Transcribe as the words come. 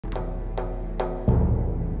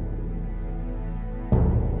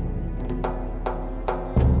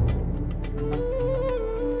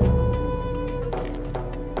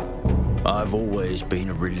I've always been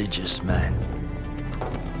a religious man.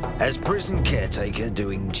 As prison caretaker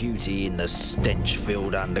doing duty in the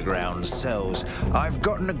stench-filled underground cells, I've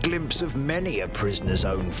gotten a glimpse of many a prisoner's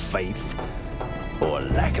own faith, or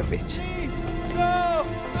lack of it. Please, no!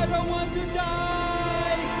 I don't want to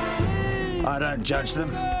die! Please! I don't judge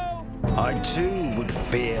them. No! I too would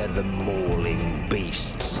fear the mauling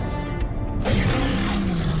beasts.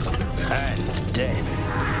 And death.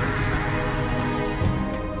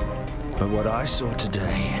 But what I saw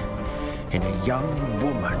today, in a young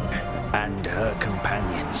woman and her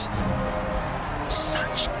companions,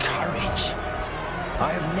 such courage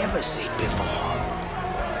I have never seen before.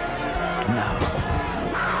 No.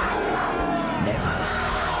 Never.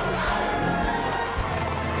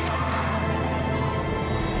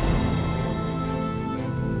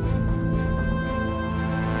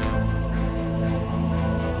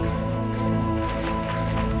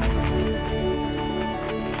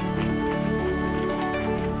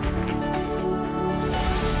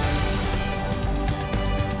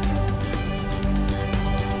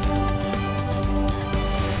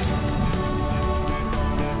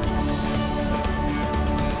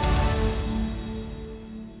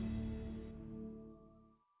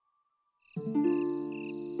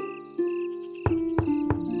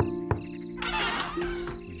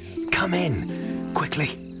 Come in, quickly.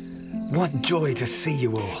 What joy to see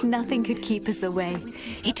you all. Nothing could keep us away.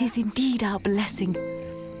 It is indeed our blessing.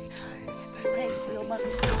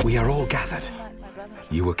 We are all gathered.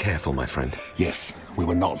 You were careful, my friend. Yes, we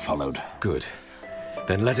were not followed. Good.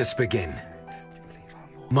 Then let us begin.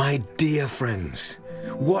 My dear friends,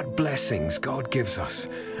 what blessings God gives us,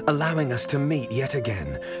 allowing us to meet yet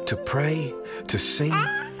again, to pray, to sing.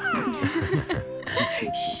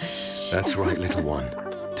 That's right, little one.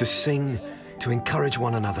 To sing, to encourage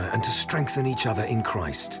one another, and to strengthen each other in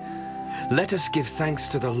Christ. Let us give thanks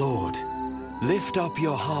to the Lord. Lift up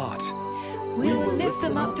your heart. We will lift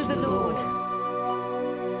them up to the Lord.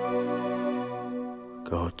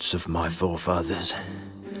 Gods of my forefathers,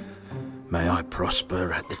 may I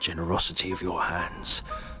prosper at the generosity of your hands.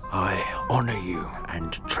 I honor you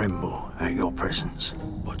and tremble at your presence.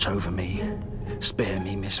 Watch over me, spare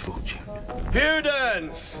me misfortune.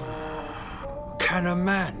 Pudens! Can a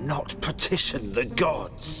man not petition the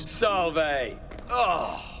gods? Salve!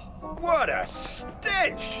 Oh, what a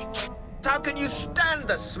stench! How can you stand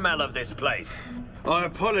the smell of this place? I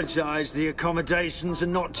apologize, the accommodations are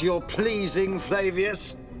not to your pleasing,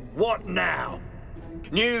 Flavius. What now?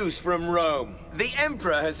 News from Rome. The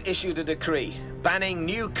Emperor has issued a decree banning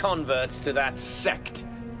new converts to that sect,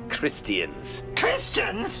 Christians.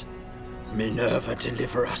 Christians? Minerva,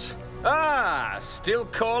 deliver us. Ah, still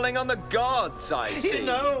calling on the gods, I see. You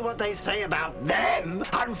know what they say about them?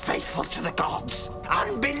 Unfaithful to the gods.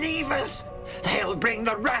 Unbelievers. They'll bring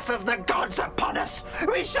the wrath of the gods upon us.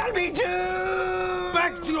 We shall be doomed.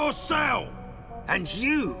 Back to your cell! And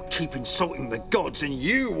you keep insulting the gods and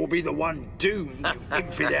you will be the one doomed, you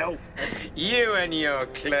infidel. You and your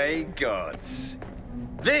clay gods.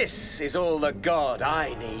 This is all the god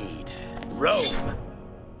I need. Rome.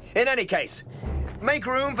 In any case, make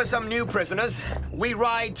room for some new prisoners. We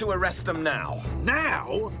ride to arrest them now.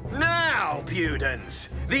 Now? Now, Pudens!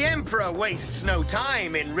 The Emperor wastes no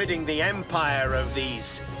time in ridding the Empire of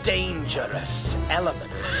these dangerous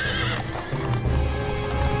elements.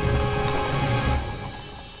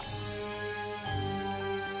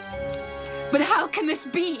 But how can this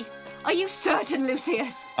be? Are you certain,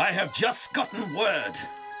 Lucius? I have just gotten word.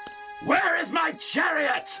 Where is my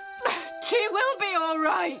chariot? She will be all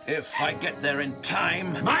right. If I get there in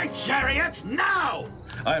time. My chariot, now!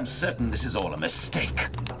 I am certain this is all a mistake.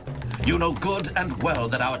 You know good and well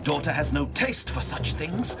that our daughter has no taste for such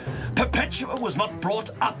things. Perpetua was not brought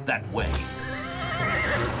up that way.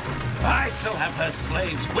 I shall have her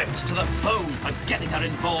slaves whipped to the bone for getting her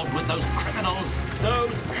involved with those criminals,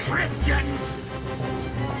 those Christians!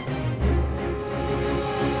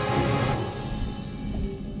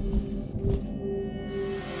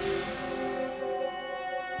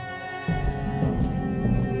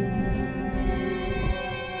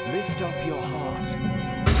 Lift up your heart.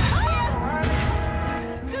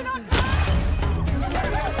 Do not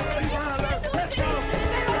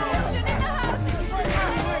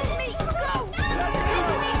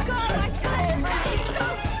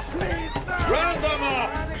Round them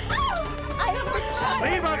up! I am returned.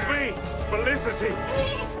 Leave her be! Felicity!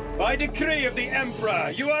 Please. By decree of the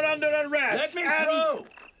Emperor, you are under arrest. Let me through!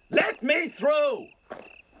 Let me through!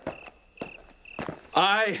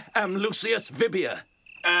 I am Lucius Vibia.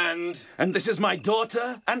 And this is my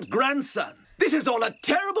daughter and grandson. This is all a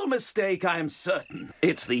terrible mistake, I am certain.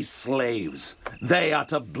 It's these slaves. They are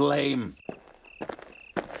to blame.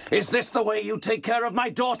 Is this the way you take care of my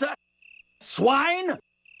daughter? Swine!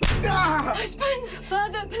 Husband!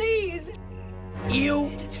 Father, please!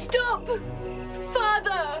 You... Stop!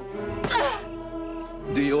 Father!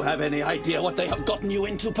 Do you have any idea what they have gotten you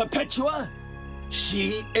into, Perpetua?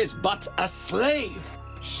 She is but a slave.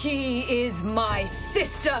 She is my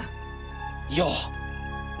sister! You're...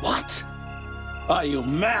 what? Are you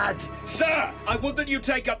mad? Sir, I would that you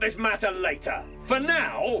take up this matter later. For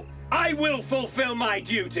now, I will fulfill my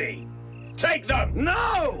duty. Take them!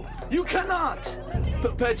 No! You cannot!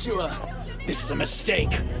 Perpetua, this is a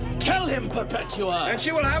mistake. Tell him, Perpetua! And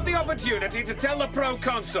she will have the opportunity to tell the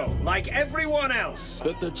proconsul, like everyone else.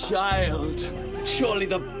 But the child... surely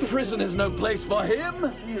the prison is no place for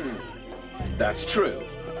him? That's true.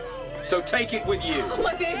 So take it with you.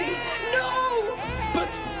 My baby! No! But...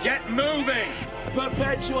 get moving!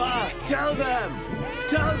 Perpetua, tell them!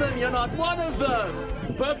 Tell them you're not one of them!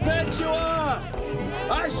 Perpetua!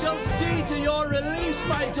 I shall see to your release,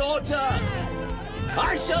 my daughter!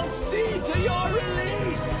 I shall see to your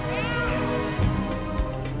release!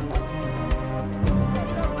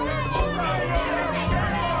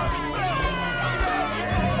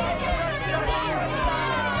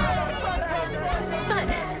 But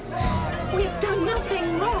we've done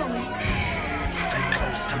nothing wrong. Stay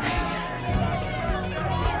close to me.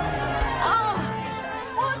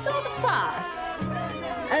 What's all the fuss?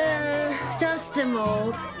 Just a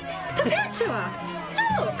mob. Perpetua!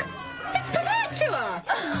 Look! It's Perpetua!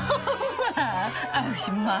 Oh,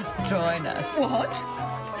 she must join us. What?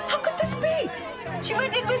 How could this be? She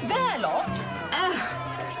went in with their lot.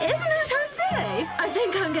 Isn't that her slave? I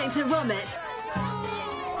think I'm going to vomit.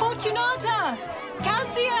 Fortunata!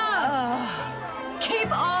 Cassia!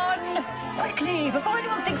 Keep on! Quickly, before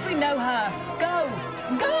anyone thinks we know her. Go!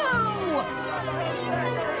 Go!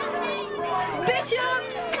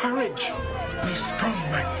 Bishop! Courage! Be strong,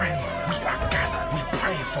 my friends. We are gathered. We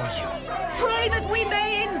pray for you. Pray that we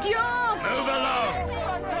may endure! Move along!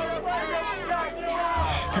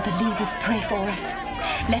 The believers pray for us.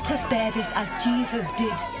 Let us bear this as Jesus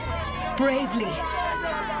did. Bravely.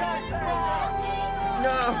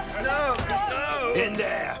 No, no, no! In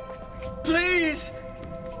there! Please!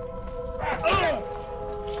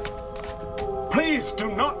 Please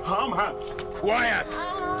do not harm her. Quiet!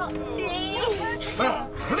 Sir,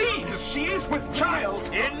 please, she is with child.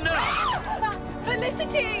 Enough!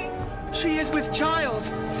 Felicity! She is with child.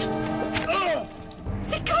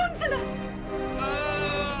 Secundulus!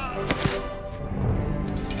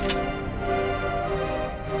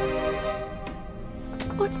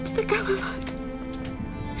 What's to become of us?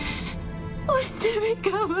 What's to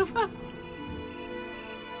become of us?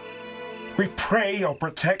 We pray your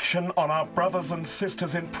protection on our brothers and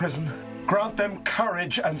sisters in prison. Grant them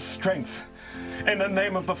courage and strength. In the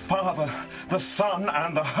name of the Father, the Son,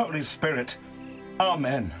 and the Holy Spirit.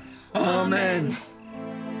 Amen. Amen.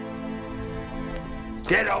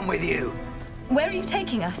 Get on with you! Where are you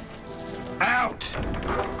taking us? Out!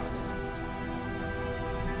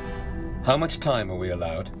 How much time are we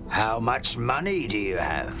allowed? How much money do you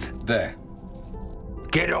have? There.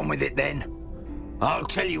 Get on with it then. I'll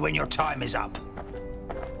tell you when your time is up.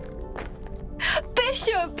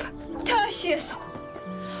 Bishop! Tertius!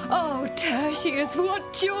 Oh, Tertius,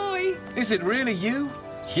 what joy! Is it really you?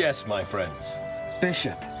 Yes, my friends.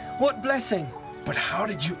 Bishop, what blessing! But how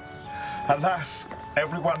did you... Alas,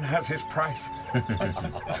 everyone has his price.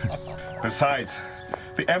 Besides,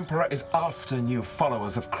 the Emperor is after new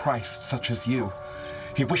followers of Christ such as you.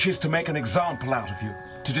 He wishes to make an example out of you,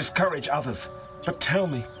 to discourage others. But tell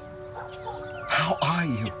me, how are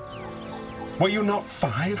you? Were you not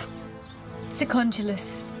 5?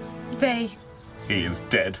 Secundulus, they... He is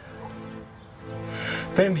dead.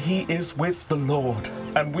 Then he is with the Lord,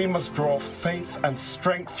 and we must draw faith and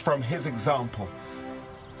strength from his example.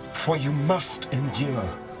 For you must endure.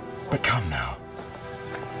 But come now.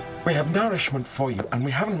 We have nourishment for you, and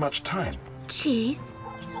we haven't much time. Cheese?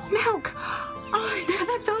 Milk? Oh, I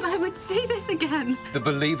never thought I would see this again. The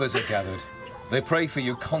believers are gathered. They pray for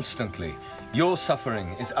you constantly. Your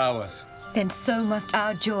suffering is ours. Then so must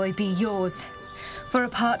our joy be yours. For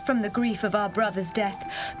apart from the grief of our brother's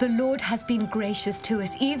death, the Lord has been gracious to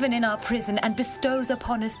us even in our prison and bestows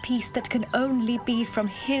upon us peace that can only be from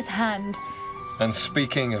his hand. And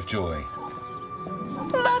speaking of joy...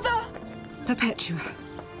 Mother! Perpetua.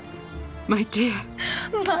 My dear.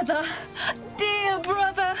 Mother! Dear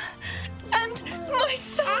brother! And my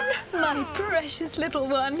son! My precious little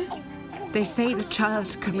one! They say the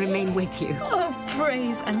child can remain with you. Oh,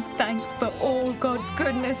 praise and thanks for all God's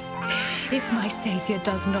goodness. If my Saviour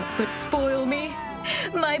does not but spoil me,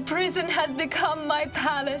 my prison has become my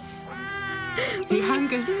palace. He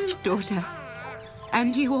hungers, daughter.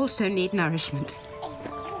 And you also need nourishment.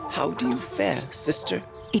 How do you fare, sister?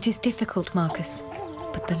 It is difficult, Marcus,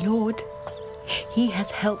 but the Lord, he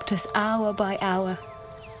has helped us hour by hour.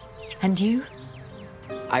 And you?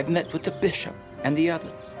 I've met with the bishop and the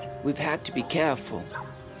others. We've had to be careful.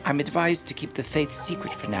 I'm advised to keep the faith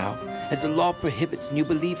secret for now, as the law prohibits new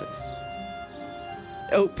believers.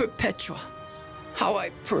 Oh, Perpetua, how I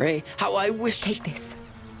pray, how I wish... Take this,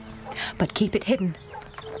 but keep it hidden.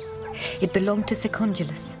 It belonged to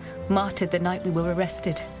Secundulus, martyred the night we were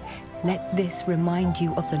arrested. Let this remind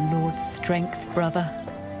you of the Lord's strength, brother.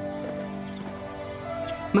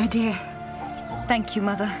 My dear. Thank you,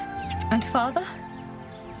 Mother. And Father?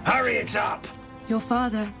 Hurry it up! Your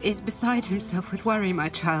father is beside himself with worry, my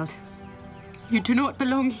child. You do not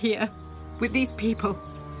belong here with these people.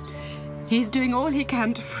 He is doing all he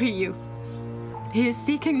can to free you. He is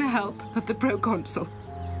seeking the help of the proconsul.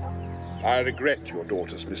 I regret your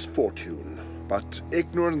daughter's misfortune, but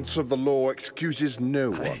ignorance of the law excuses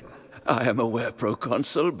no one. I am aware,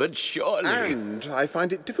 proconsul, but surely... And I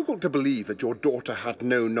find it difficult to believe that your daughter had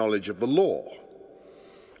no knowledge of the law.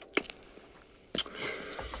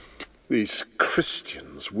 These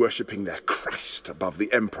Christians worshipping their Christ above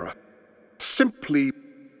the Emperor simply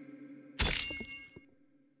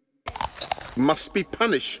must be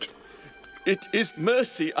punished. It is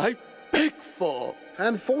mercy I beg for.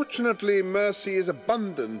 And fortunately, mercy is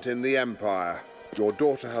abundant in the Empire. Your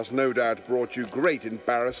daughter has no doubt brought you great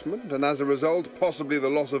embarrassment, and as a result, possibly the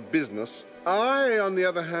loss of business. I, on the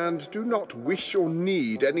other hand, do not wish or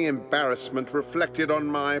need any embarrassment reflected on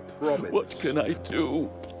my province. What can I do?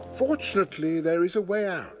 Fortunately, there is a way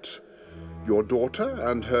out. Your daughter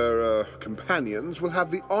and her companions will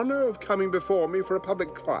have the honor of coming before me for a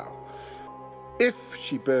public trial. If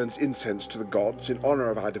she burns incense to the gods in honor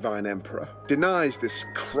of our divine emperor, denies this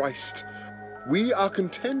Christ, we are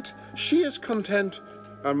content, she is content,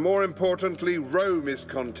 and more importantly, Rome is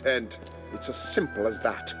content. It's as simple as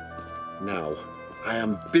that. Now, I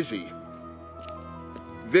am busy.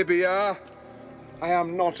 Vibia, I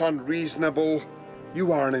am not unreasonable.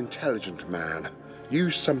 You are an intelligent man.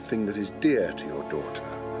 Use something that is dear to your daughter.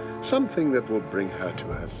 Something that will bring her to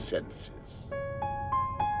her senses.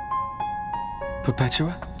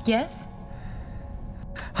 Perpetua? Yes?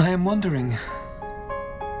 I am wondering...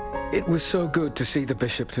 It was so good to see the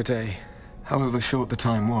bishop today, however short the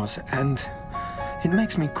time was, and it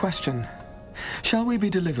makes me question, shall we be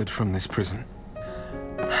delivered from this prison?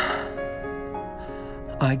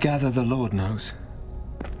 I gather the Lord knows.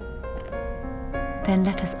 Then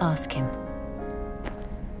let us ask him.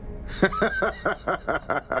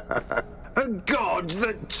 A god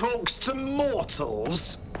that talks to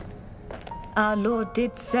mortals? Our Lord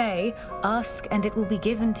did say, ask and it will be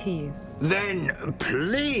given to you. Then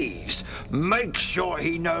please make sure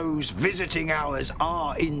he knows visiting hours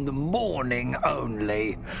are in the morning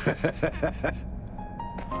only.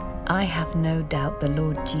 I have no doubt the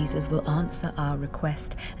Lord Jesus will answer our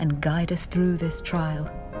request and guide us through this trial.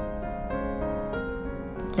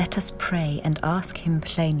 Let us pray and ask him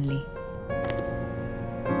plainly.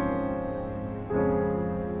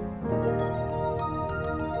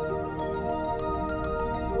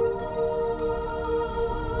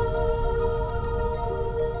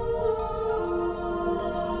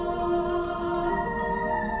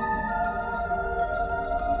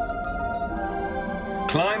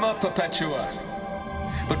 Climb up, Perpetua,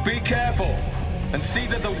 but be careful and see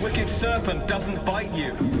that the wicked serpent doesn't bite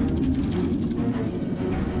you.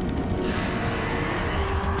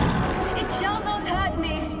 It shall not hurt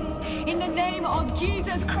me. In the name of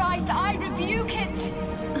Jesus Christ, I rebuke it.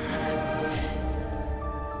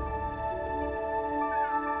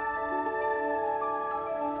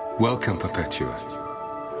 Welcome, Perpetua.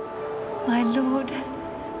 My Lord.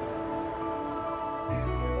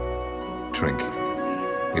 Drink.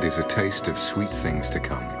 It is a taste of sweet things to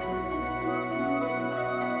come.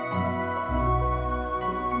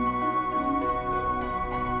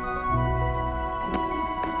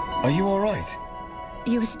 Are you all right?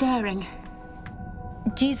 You were stirring.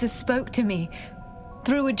 Jesus spoke to me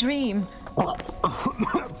through a dream.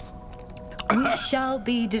 We shall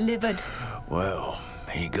be delivered. Well,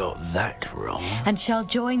 he got that wrong. And shall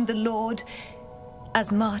join the Lord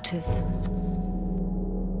as martyrs.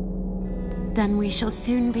 Then we shall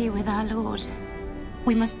soon be with our Lord.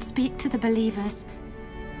 We must speak to the believers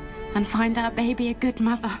and find our baby a good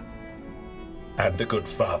mother. And a good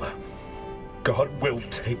father. God will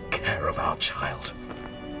take care of our child.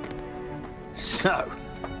 So,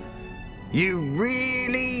 you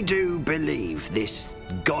really do believe this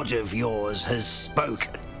God of yours has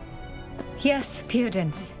spoken? Yes,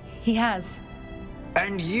 Pudens. He has.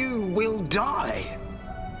 And you will die.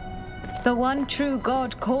 The one true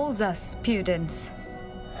God calls us, Pudens.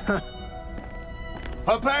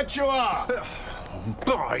 Perpetua!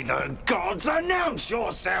 By the gods, announce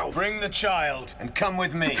yourself! Bring the child and come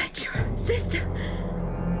with me. Sister!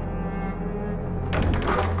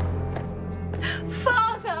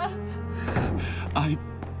 Father! I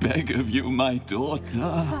beg of you, my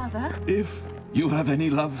daughter. Father? If you have any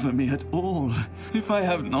love for me at all, if I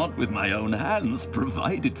have not with my own hands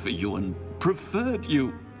provided for you and preferred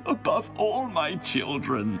you above all my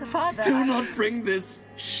children, Father! do not bring this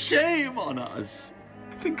shame on us.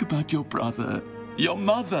 Think about your brother, your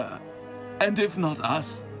mother, and if not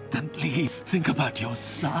us, then please think about your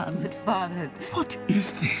son. But Father... What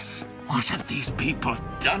is this? What have these people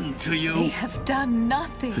done to you? They have done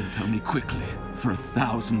nothing. Then tell me quickly, for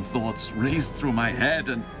 1,000 thoughts raced through my head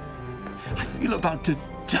and I feel about to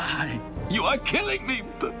die. You are killing me,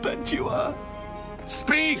 Perpetua.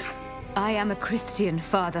 Speak! I am a Christian,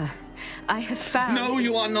 Father. I have found... No,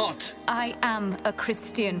 you are not. I am a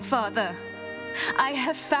Christian, Father. I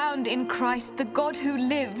have found in Christ the God who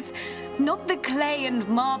lives, not the clay and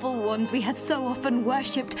marble ones we have so often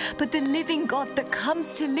worshipped, but the living God that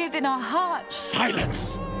comes to live in our hearts.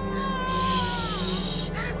 Silence!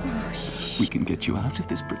 We can get you out of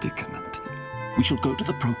this predicament. We shall go to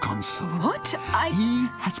the proconsul. What? He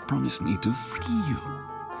has promised me to free you.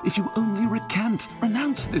 If you only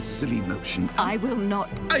renounce this silly notion. I will not.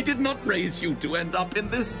 I did not raise you to end up in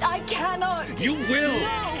this. I cannot. You will.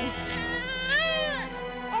 No.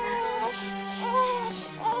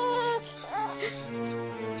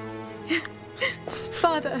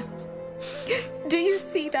 Father, do you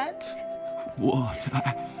see that? What?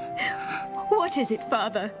 What is it,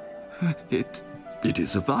 Father? It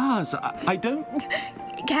is a vase. I don't...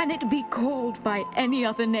 Can it be called by any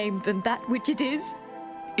other name than that which it is?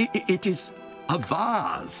 It is a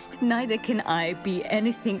vase. Neither can I be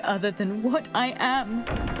anything other than what I am.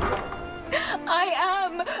 I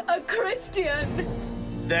am a Christian.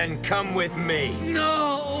 Then come with me.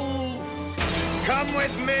 No! Come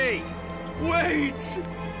with me! Wait!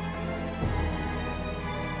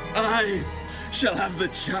 I shall have the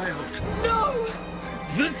child. No!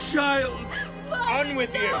 The child! Father, On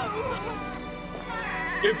with you!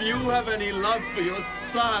 If you have any love for your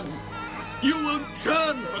son, you will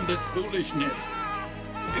turn from this foolishness.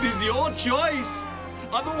 It is your choice.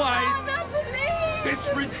 Otherwise, Father, please! this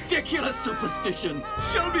ridiculous superstition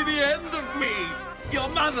shall be the end of me, your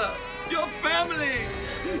mother, your family,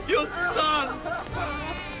 your son.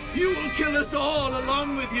 You will kill us all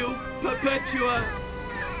along with you, Perpetua.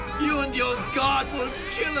 You and your God will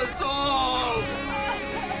kill us all.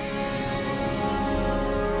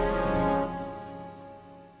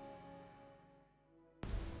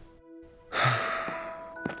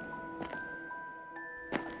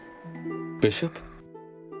 Bishop?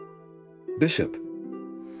 Bishop?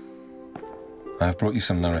 I have brought you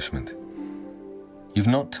some nourishment. You've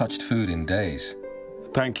not touched food in days.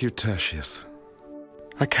 Thank you, Tertius.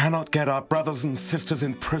 I cannot get our brothers and sisters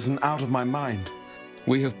in prison out of my mind.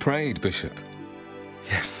 We have prayed, Bishop.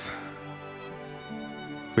 Yes.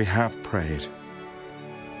 We have prayed.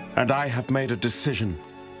 And I have made a decision.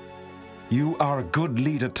 You are a good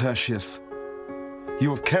leader, Tertius. You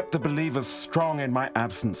have kept the believers strong in my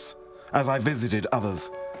absence, as I visited others.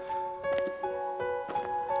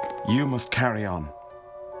 You must carry on.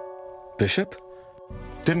 Bishop?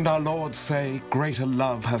 Didn't our Lord say, greater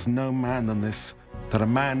love has no man than this, that a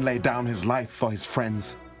man lay down his life for his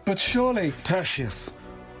friends? But surely... Tertius,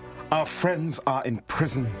 our friends are in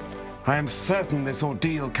prison. I am certain this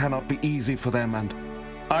ordeal cannot be easy for them, and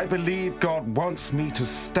I believe God wants me to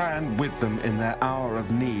stand with them in their hour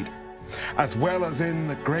of need, as well as in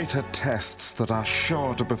the greater tests that are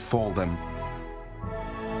sure to befall them.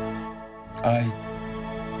 I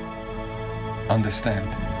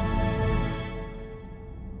understand.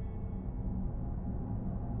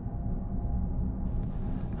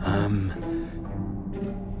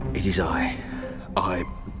 It is I,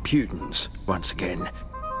 Pudens, once again.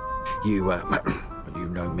 You, you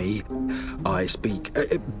know me. I speak,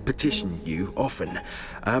 petition you often.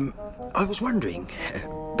 I was wondering,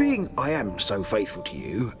 being I am so faithful to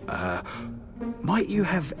you, might you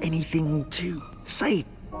have anything to say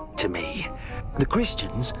to me? The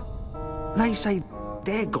Christians, they say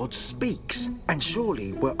their God speaks, and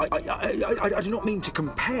surely, well, I do not mean to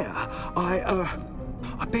compare.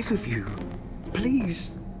 I beg of you,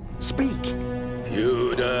 please speak.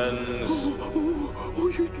 Pudens!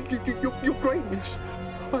 Your greatness.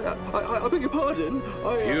 I beg your pardon.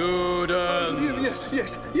 Pudens!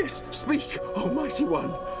 Yes, speak, Almighty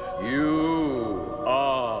One. You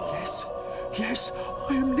are... Yes,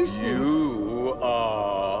 I am listening. You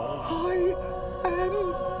are... I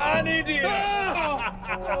am... an idiot!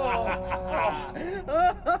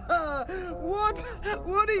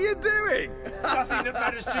 What are you doing? Nothing that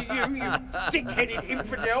matters to you, you thick-headed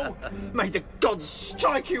infidel. May the gods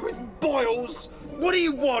strike you with boils. What do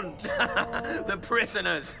you want? The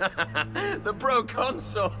prisoners. The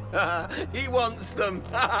proconsul. He wants them.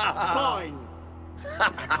 Fine.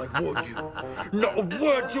 And I warn you, not a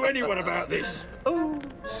word to anyone about this. Oh,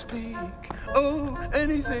 speak. Oh,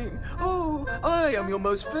 anything. Oh, I am your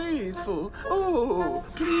most faithful. Oh,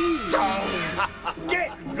 please.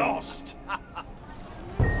 Get lost.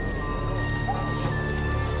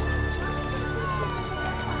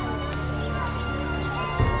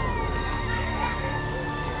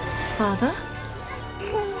 Father?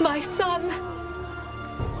 My son?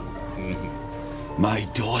 My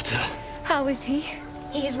daughter. How is he?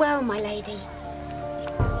 He is well, my lady.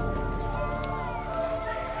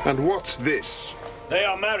 And what's this? They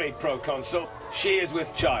are married, proconsul. She is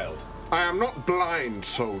with child. I am not blind,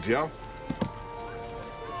 soldier.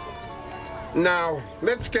 Now,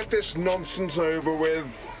 let's get this nonsense over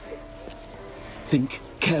with. Think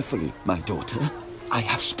carefully, my daughter. I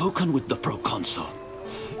have spoken with the proconsul.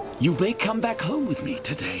 You may come back home with me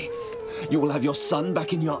today. You will have your son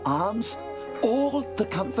back in your arms. All the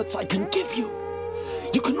comforts I can give you.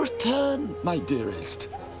 You can return, my dearest.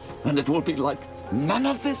 And it will be like none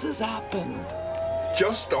of this has happened.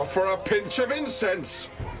 Just offer a pinch of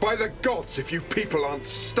incense. By the gods, if you people aren't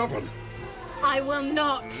stubborn. I will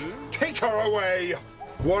not. Take her away.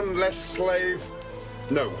 One less slave.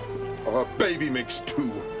 No, a baby makes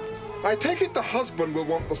two. I take it the husband will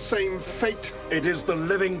want the same fate. It is the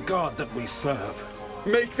living God that we serve.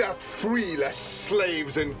 Make that 3 less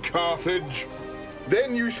slaves in Carthage.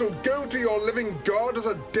 Then you shall go to your living God as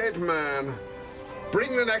a dead man.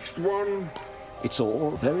 Bring the next one. It's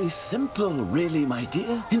all very simple, really, my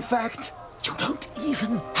dear. In fact, you don't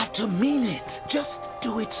even have to mean it. Just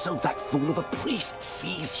do it so that fool of a priest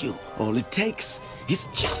sees you. All it takes is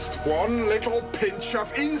just... one little pinch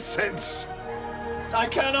of incense. I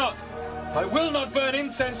cannot. I will not burn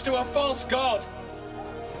incense to a false god.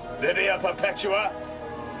 Libya Perpetua.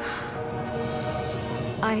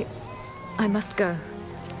 I must go.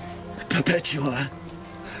 Perpetua,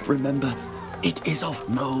 remember, it is of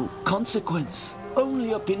no consequence.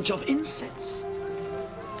 Only a pinch of incense.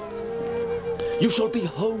 You shall be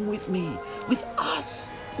home with me, with us.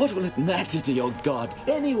 What will it matter to your God,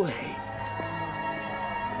 anyway?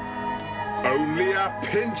 Only a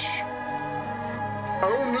pinch.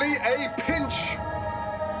 Only a pinch.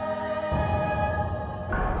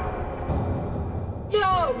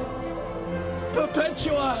 No!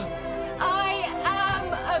 Perpetua! I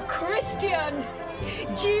am a Christian!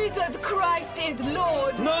 Jesus Christ is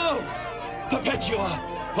Lord! No! Perpetua!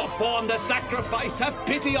 Perform the sacrifice! Have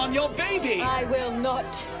pity on your baby! I will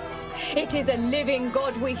not. It is a living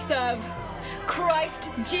God we serve. Christ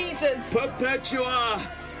Jesus! Perpetua!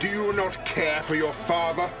 Do you not care for your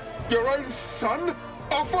father? Your own son?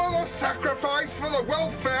 Offer the sacrifice for the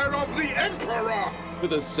welfare of the Emperor! For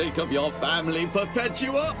the sake of your family,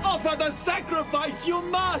 Perpetua, offer the sacrifice you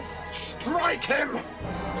must! Strike him!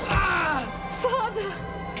 Ah! Father!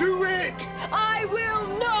 Do it! I will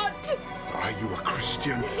not! Are you a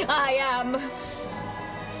Christian? I am.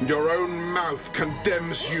 Your own mouth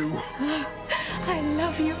condemns you. I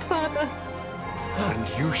love you, Father. And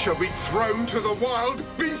you shall be thrown to the wild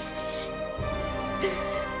beasts.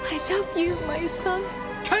 I love you, my son.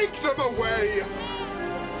 Take them away!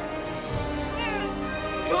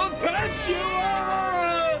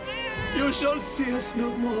 Perpetua! You shall see us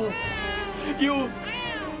no more. You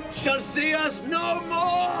shall see us no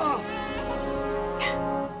more!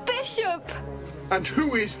 Bishop! And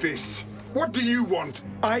who is this? What do you want?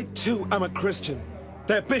 I too am a Christian.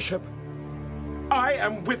 Their bishop. I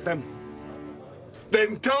am with them.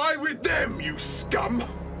 Then die with them, you scum!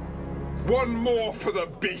 One more for the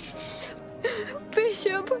beasts.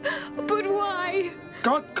 Bishop, but why?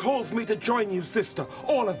 God calls me to join you, sister,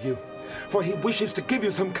 all of you, for he wishes to give you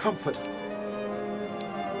some comfort.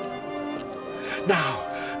 Now,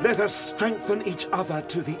 let us strengthen each other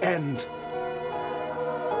to the end.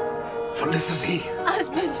 Felicity.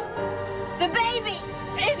 Husband, the baby!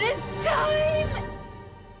 It is time!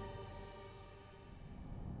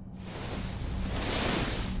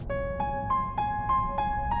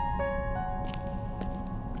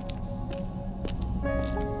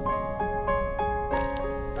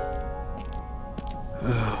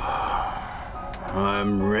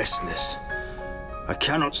 I'm restless. I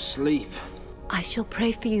cannot sleep. I shall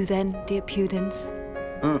pray for you then, dear Pudens.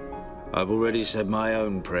 I've already said my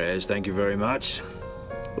own prayers, thank you very much.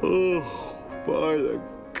 Oh, by the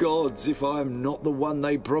gods, if I'm not the one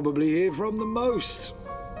they probably hear from the most.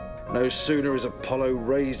 No sooner is Apollo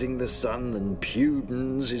raising the sun than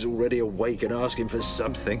Pudens is already awake and asking for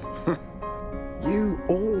something. You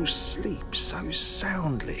all sleep so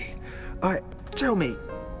soundly. Tell me,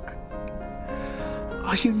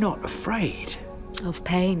 are you not afraid? Of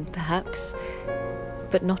pain, perhaps,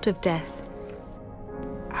 but not of death.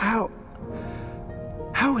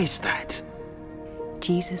 How is that?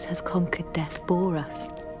 Jesus has conquered death for us.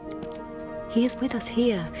 He is with us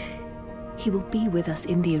here. He will be with us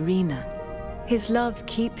in the arena. His love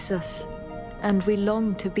keeps us, and we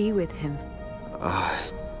long to be with him. I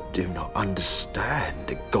do not understand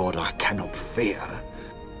a God I cannot fear.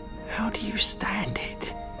 How do you stand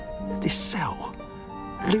it? This cell,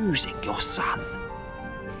 losing your son.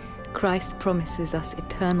 Christ promises us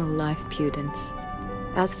eternal life, Pudens.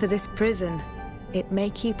 As for this prison, it may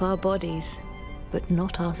keep our bodies, but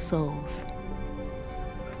not our souls.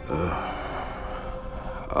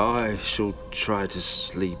 I shall try to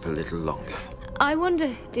sleep a little longer. I wonder,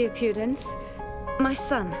 dear Pudens, my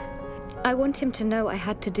son, I want him to know I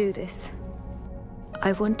had to do this.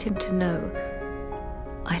 I want him to know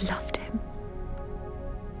I loved him.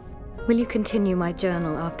 Will you continue my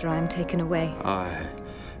journal after I am taken away?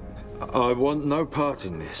 I want no part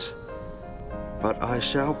in this, but I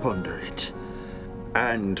shall ponder it,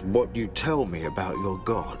 and what you tell me about your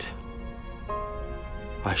God.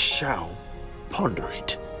 I shall ponder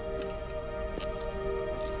it.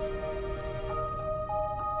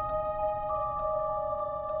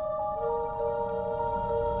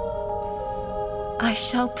 I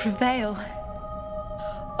shall prevail.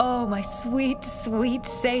 Oh, my sweet, sweet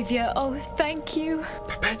Savior. Oh, thank you.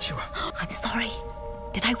 Perpetua. I'm sorry.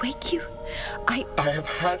 Did I wake you? I have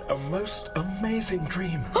had a most amazing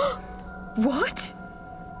dream. What?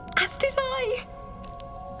 As did I.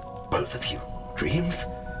 Both of you. Dreams?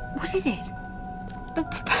 What is it?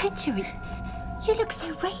 Perpetua, you look so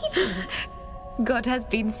radiant. God has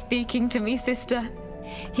been speaking to me, sister.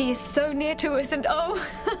 He is so near to us, and oh,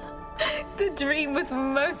 the dream was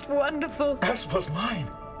most wonderful. As was mine.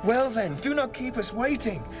 Well then, do not keep us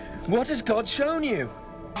waiting. What has God shown you?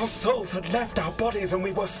 Our souls had left our bodies and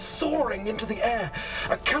we were soaring into the air,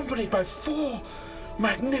 accompanied by 4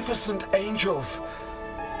 magnificent angels.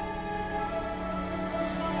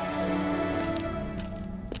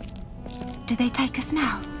 Do they take us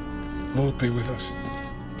now? Lord be with us.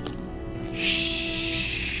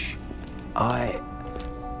 Shh. I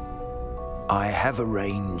have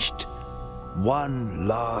arranged one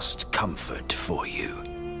last comfort for you.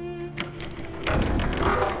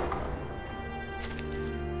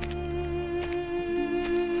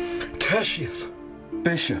 Tertius.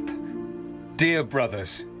 Bishop, dear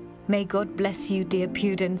brothers. May God bless you, dear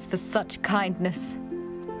Pudens, for such kindness.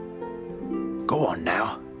 Go on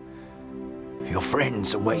now. Your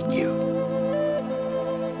friends await you.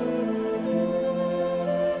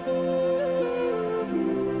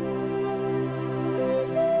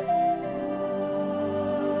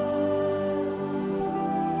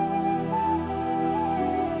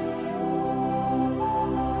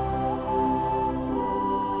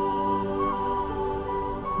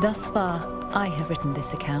 Thus far, I have written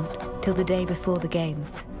this account till the day before the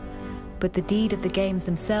games. But the deed of the games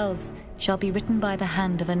themselves shall be written by the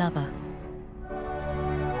hand of another.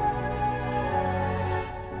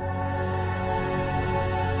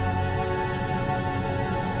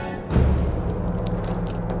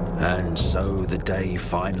 And so the day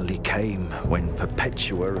finally came when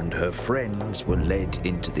Perpetua and her friends were led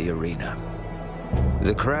into the arena.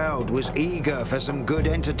 The crowd was eager for some good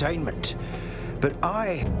entertainment, but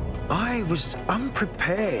I was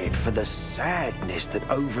unprepared for the sadness that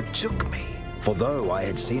overtook me. For though I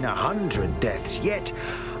had seen 100 deaths, yet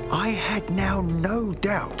I had now no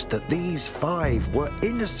doubt that these 5 were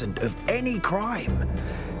innocent of any crime,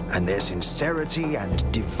 and their sincerity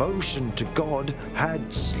and devotion to God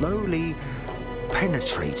had slowly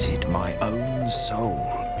penetrated my own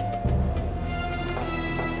soul.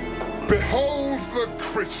 Behold the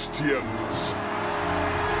Christians!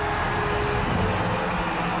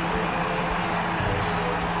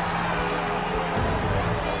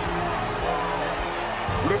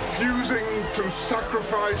 Refusing to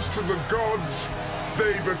sacrifice to the gods,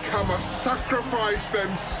 they become a sacrifice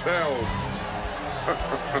themselves.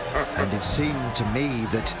 And it seemed to me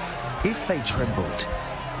that if they trembled,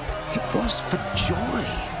 it was for joy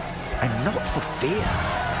and not for fear.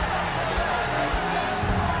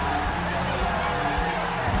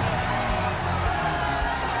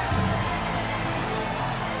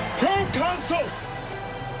 Proconsul!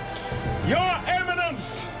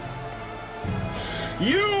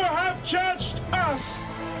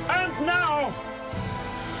 and now.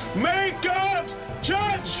 May God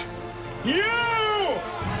judge you!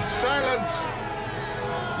 Silence!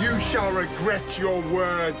 You shall regret your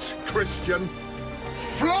words, Christian.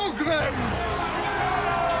 Flog them!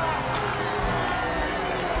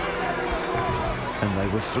 And they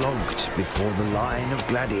were flogged before the line of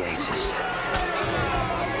gladiators.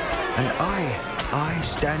 And I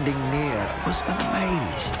standing near, was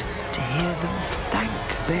amazed to hear them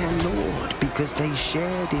thank their Lord because they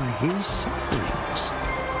shared in his sufferings.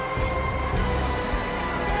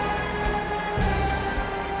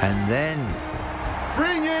 And then...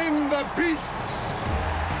 Bring in the beasts!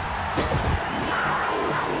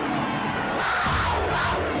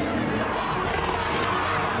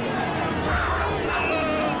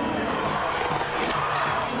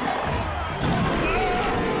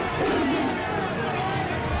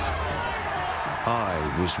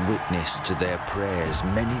 I was witness to their prayers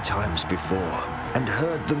many times before and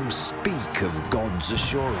heard them speak of God's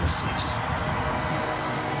assurances.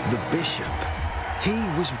 The bishop, he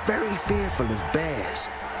was very fearful of bears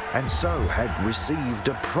and so had received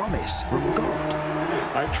a promise from God.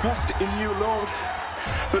 I trust in you, Lord,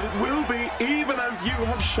 that it will be even as you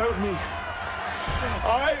have shown me.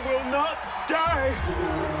 I will not die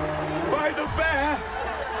by the bear,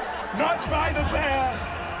 not by the bear,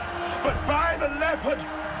 but by the leopard.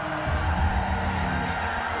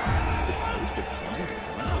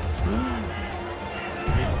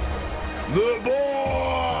 The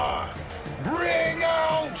boar! Bring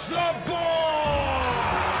out the boar!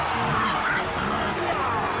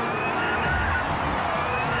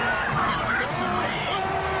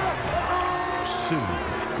 Soon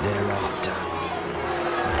thereafter.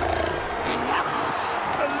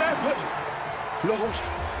 The leopard! Lord,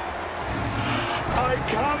 I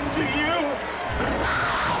come to you!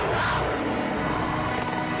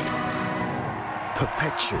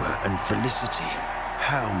 Perpetua and Felicity,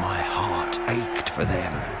 how my heart ached for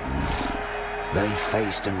them. They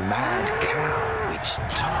faced a mad cow which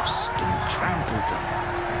tossed and trampled them.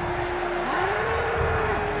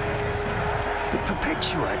 But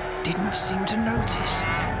Perpetua didn't seem to notice.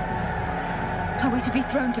 Are we to be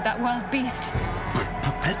thrown to that wild beast? But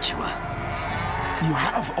Perpetua, you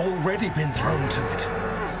have already been thrown to it.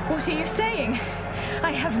 What are you saying?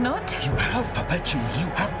 I have not. You have, Perpetua. You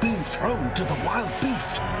have been thrown to the wild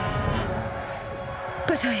beast.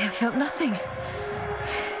 But I have felt nothing.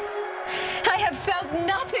 I have felt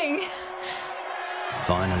nothing.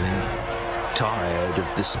 Finally, tired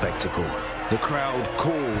of the spectacle, the crowd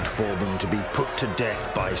called for them to be put to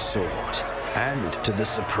death by sword. And to the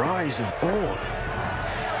surprise of all...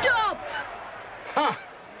 Stop! Ha!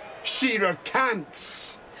 She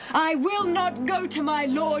recants! I will not go to my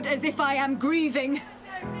lord as if I am grieving.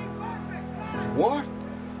 What?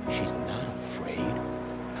 She's not afraid.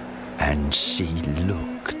 And she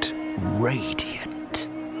looked radiant.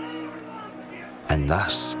 And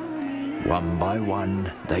thus, one by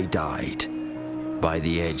one, they died by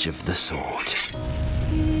the edge of the sword.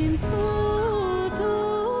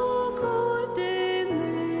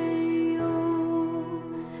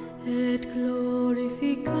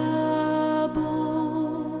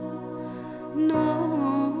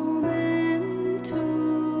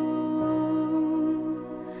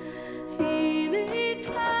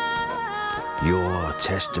 Your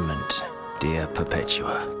testament, dear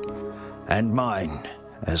Perpetua, and mine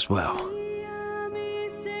as well.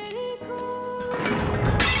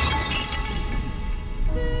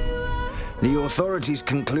 The authorities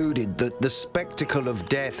concluded that the spectacle of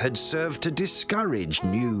death had served to discourage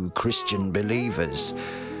new Christian believers.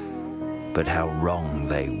 But how wrong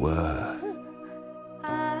they were.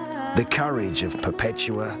 The courage of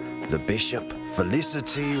Perpetua, the bishop,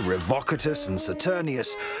 Felicity, Revocatus and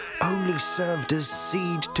Saturnius only served as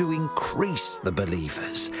seed to increase the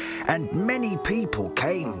believers, and many people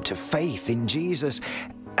came to faith in Jesus,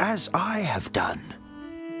 as I have done.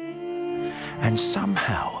 And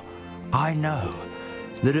somehow, I know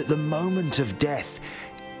that at the moment of death,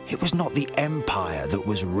 it was not the empire that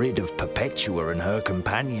was rid of Perpetua and her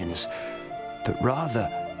companions, but rather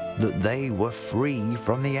that they were free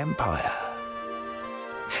from the empire.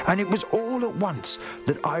 And it was all at once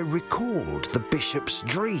that I recalled the bishop's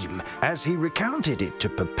dream as he recounted it to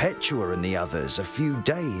Perpetua and the others a few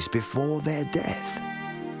days before their death.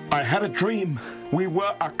 I had a dream. We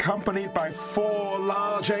were accompanied by 4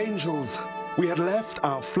 large angels. We had left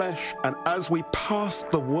our flesh, and as we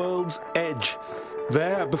passed the world's edge,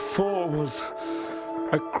 there before was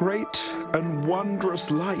a great and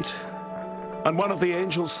wondrous light. And one of the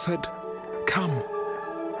angels said, "Come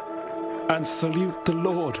and salute the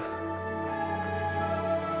Lord."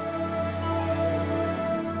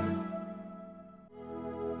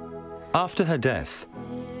 After her death,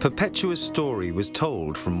 Perpetua's story was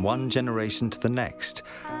told from one generation to the next,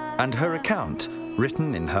 and her account,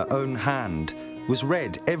 written in her own hand, was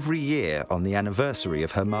read every year on the anniversary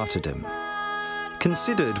of her martyrdom.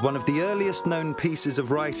 Considered one of the earliest known pieces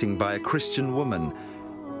of writing by a Christian woman,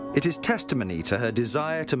 it is testimony to her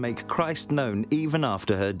desire to make Christ known even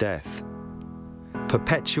after her death.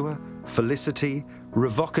 Perpetua, Felicity,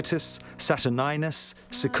 Revocatus, Saturninus,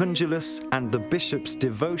 Secundulus, and the bishops'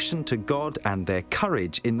 devotion to God and their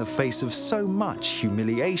courage in the face of so much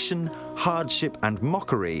humiliation, hardship, and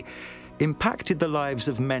mockery impacted the lives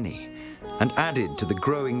of many and added to the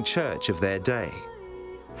growing church of their day.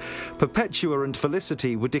 Perpetua and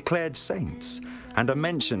Felicity were declared saints and are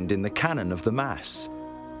mentioned in the canon of the Mass.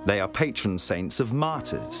 They are patron saints of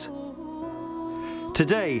martyrs.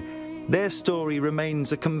 Today, their story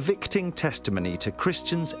remains a convicting testimony to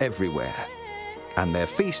Christians everywhere, and their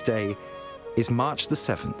feast day is March the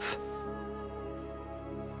 7th.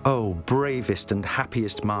 Oh, bravest and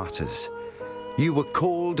happiest martyrs, you were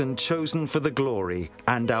called and chosen for the glory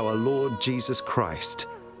and our Lord Jesus Christ.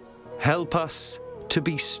 Help us to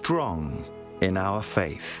be strong in our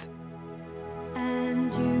faith.